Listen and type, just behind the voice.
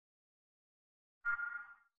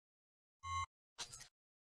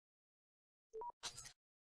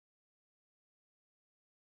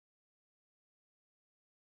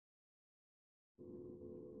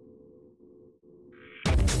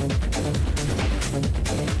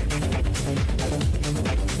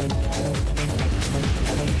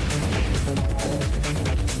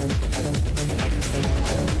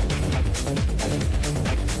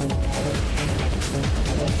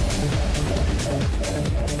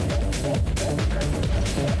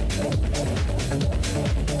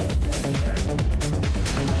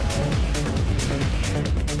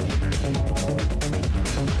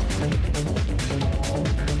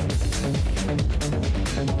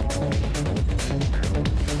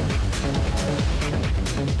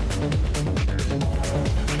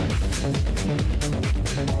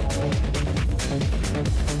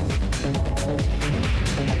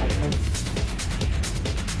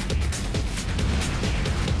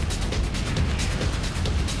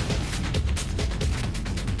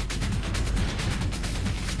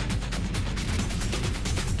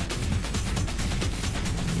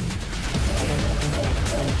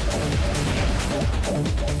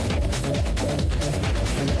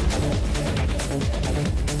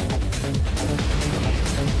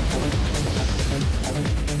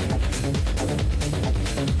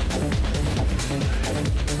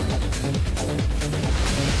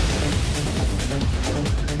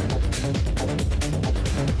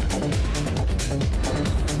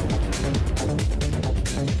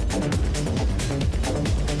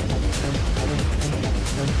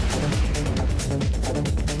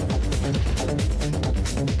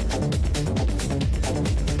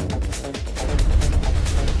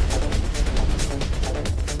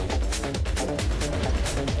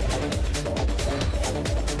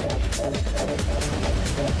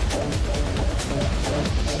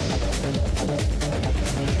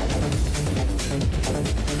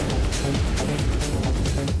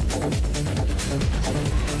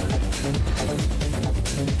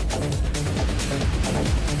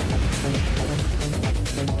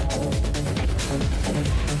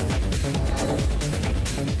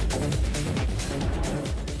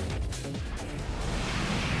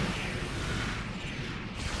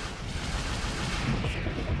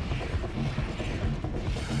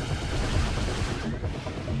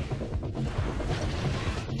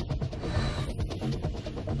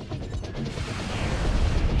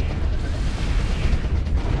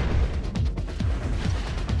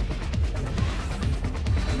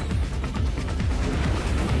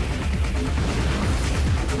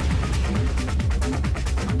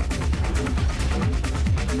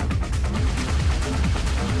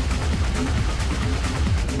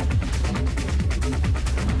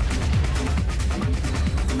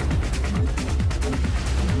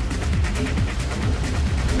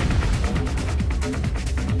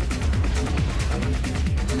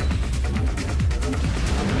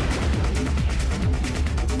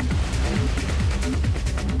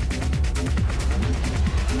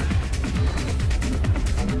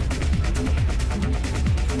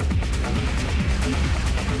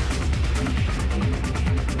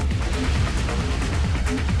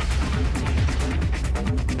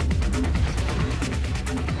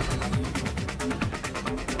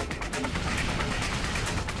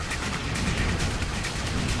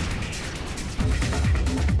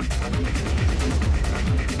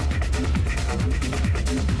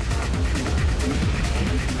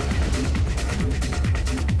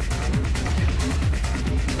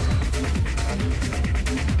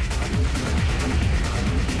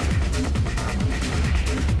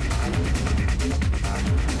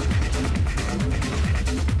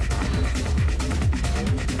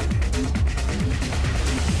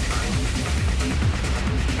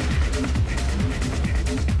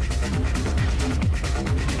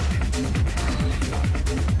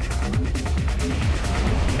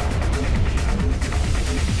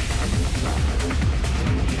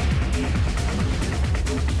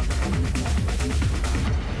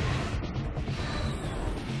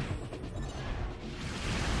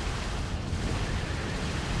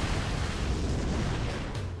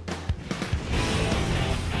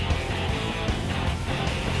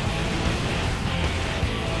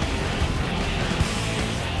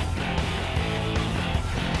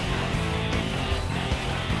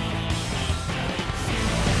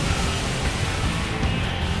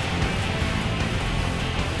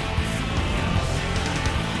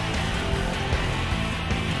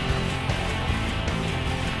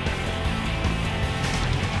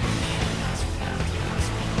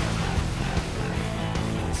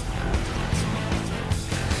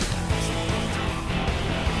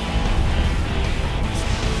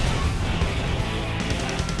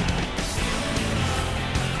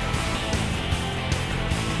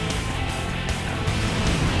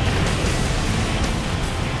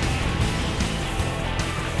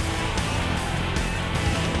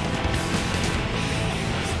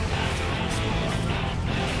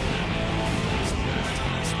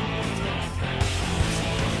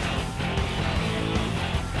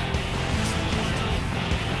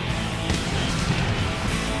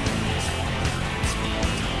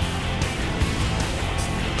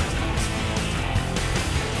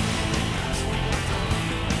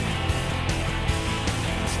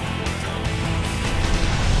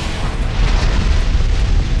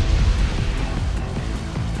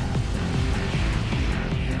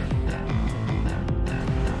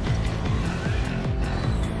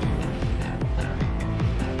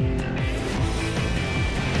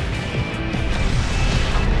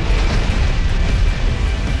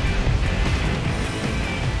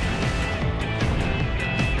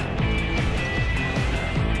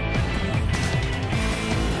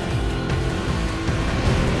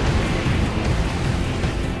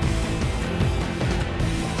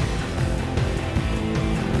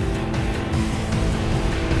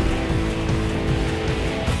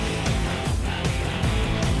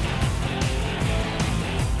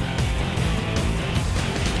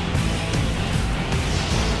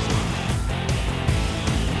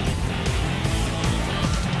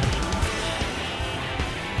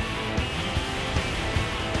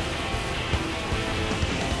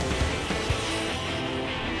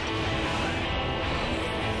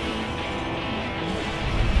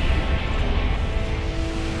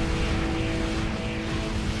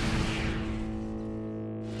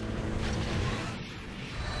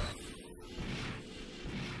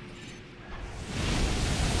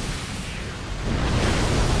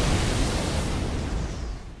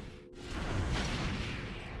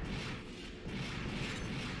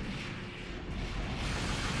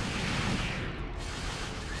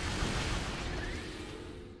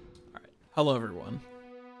Hello everyone.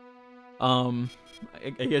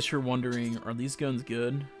 I guess you're wondering, are these guns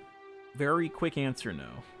good? Very quick answer,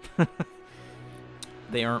 no.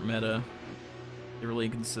 They aren't meta. They're really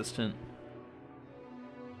inconsistent.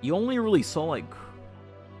 You only really saw like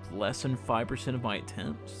less than 5% of my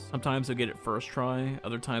attempts. Sometimes I'll get it first try,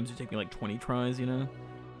 other times it take me like 20 tries, you know?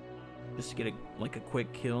 Just to get a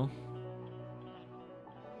quick kill.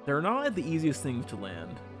 They're not the easiest things to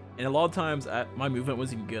land. And a lot of times, my movement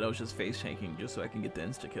wasn't even good. I was just face tanking just so I can get the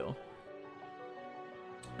insta-kill.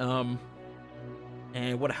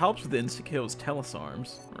 And what helps with the insta-kill is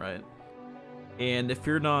Telesarms, right? And if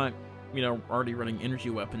you're not, you know, already running energy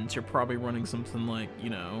weapons, you're probably running something like, you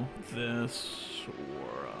know, this,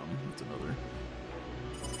 or, what's another?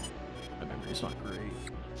 My memory's not great.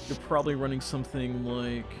 You're probably running something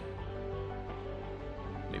like,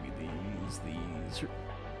 maybe these,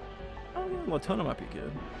 oh yeah, Latona might be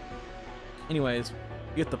good. Anyways, you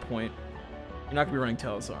get the point. You're not gonna be running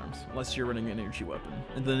Telesarms unless you're running an energy weapon,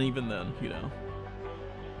 and then even then, you know,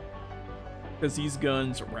 because these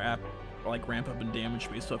guns ramp up in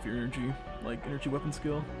damage based off your energy, like energy weapon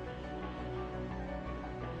skill.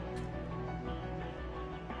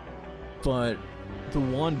 But the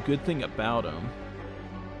one good thing about them,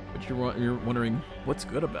 which you're wondering what's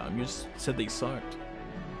good about them, you just said they sucked.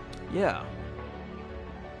 Yeah,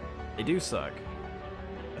 they do suck.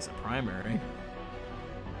 As a primary, you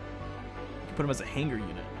can put them as a hanger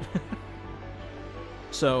unit.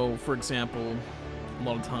 So, for example, a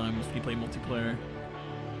lot of times when you play multiplayer,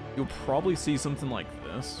 you'll probably see something like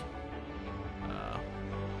this.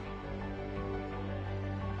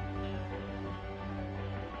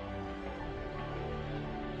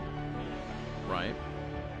 Right?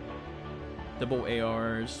 Double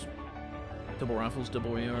ARs, double rifles,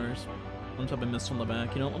 double ARs, some type of missile on the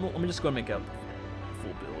back. You know, let me just go and make out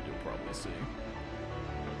full build. You'll probably see.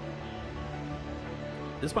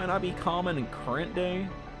 This might not be common in current day,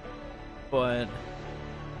 but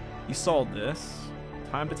you saw this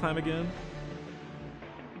time to time again.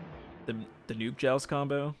 The nuke joust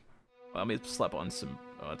combo. Well, let me slap on some.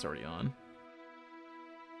 Oh, it's already on.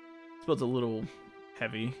 This build's a little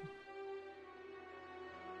heavy.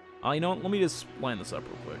 You know what? Let me just line this up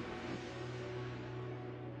real quick.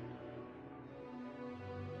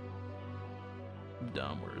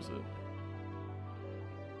 Dumb, where is it?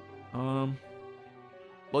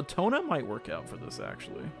 Latona might work out for this,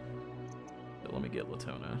 actually. So let me get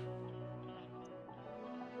Latona.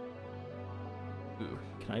 Ooh,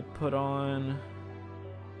 can I put on...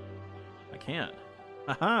 I can't.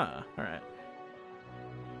 Aha! Alright.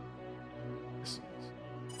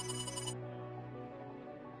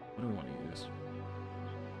 What do we want to use?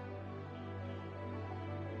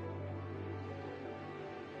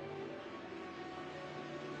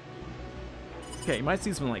 Okay, you might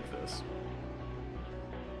see something like this.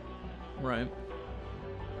 Right.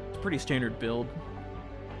 It's a pretty standard build.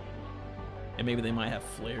 And maybe they might have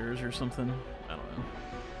flares or something. I don't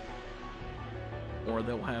know. Or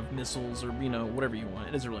they'll have missiles or, you know, whatever you want.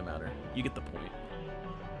 It doesn't really matter. You get the point.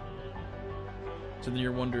 So then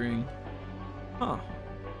you're wondering, huh.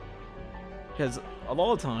 Because a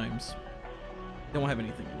lot of times, they won't have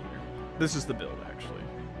anything in here. This is the build, actually.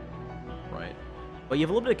 Right. But you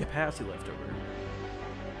have a little bit of capacity left over.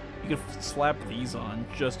 You could slap these on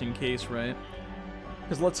just in case, right?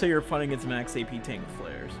 Because let's say you're fighting against max AP tank with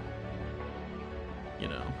flares. You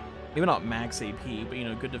know, maybe not max AP, but you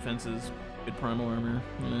know, good defenses, good primal armor.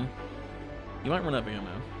 You know, you might run out of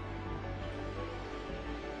ammo.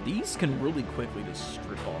 These can really quickly just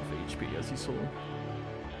strip off HP, as you saw.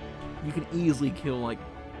 You can easily kill like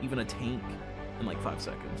even a tank in like 5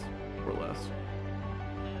 seconds or less.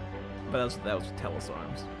 But that was with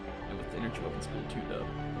Telesarms and with the energy weapon skill 2 up.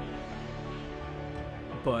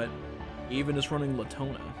 But even just running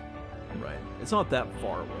Latona, right? It's not that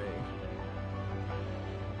far away.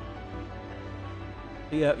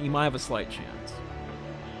 Yeah, you might have a slight chance.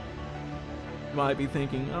 You might be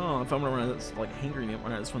thinking, oh, if I'm gonna run this like hanger unit, why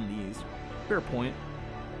not just run these? Fair point.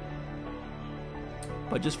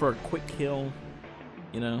 But just for a quick kill,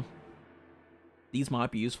 you know, these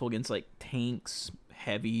might be useful against like tanks,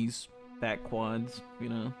 heavies, back quads, you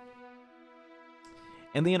know.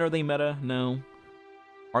 And then, are they meta? No.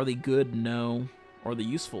 Are they good? No. Are they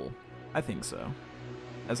useful? I think so.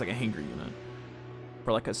 As like a hanger unit.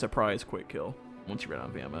 For like a surprise quick kill once you run out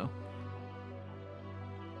of ammo.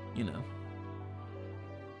 You know.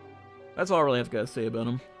 That's all I really have to say about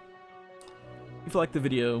them. If you like the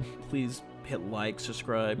video, please hit like,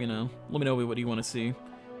 subscribe, you know. Let me know what you want to see.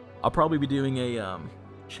 I'll probably be doing a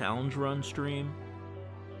challenge run stream.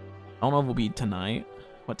 I don't know if it'll be tonight.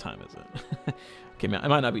 What time is it? Okay, man, I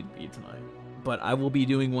might not be tonight, but I will be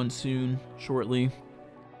doing one soon, shortly.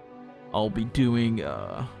 I'll be doing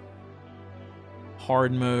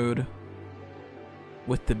hard mode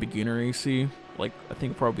with the beginner AC. Like, I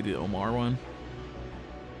think probably the Omar one.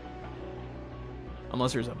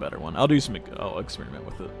 Unless there's a better one. I'll experiment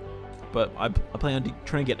with it. But I plan on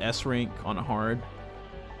trying to get S rank on a hard.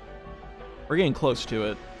 We're getting close to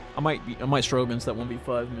it. I might strobe into that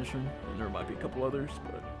 1v5 mission, and there might be a couple others,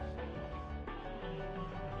 but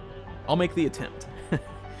I'll make the attempt.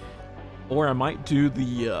 Or I might do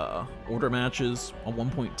the order matches on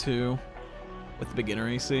 1.2 with the beginner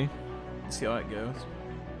AC. See how it goes.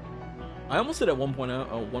 I almost did at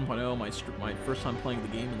 1.0 my first time playing the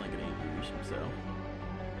game in like 8 years. So,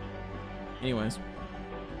 anyways,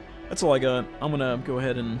 that's all I got. I'm gonna go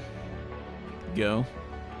ahead and go.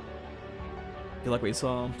 If you like what you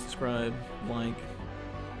saw, subscribe, like,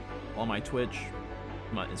 on my Twitch.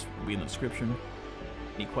 It's will be in the description.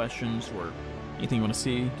 Any questions or anything you want to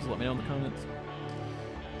see, just let me know in the comments.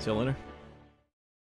 See you later.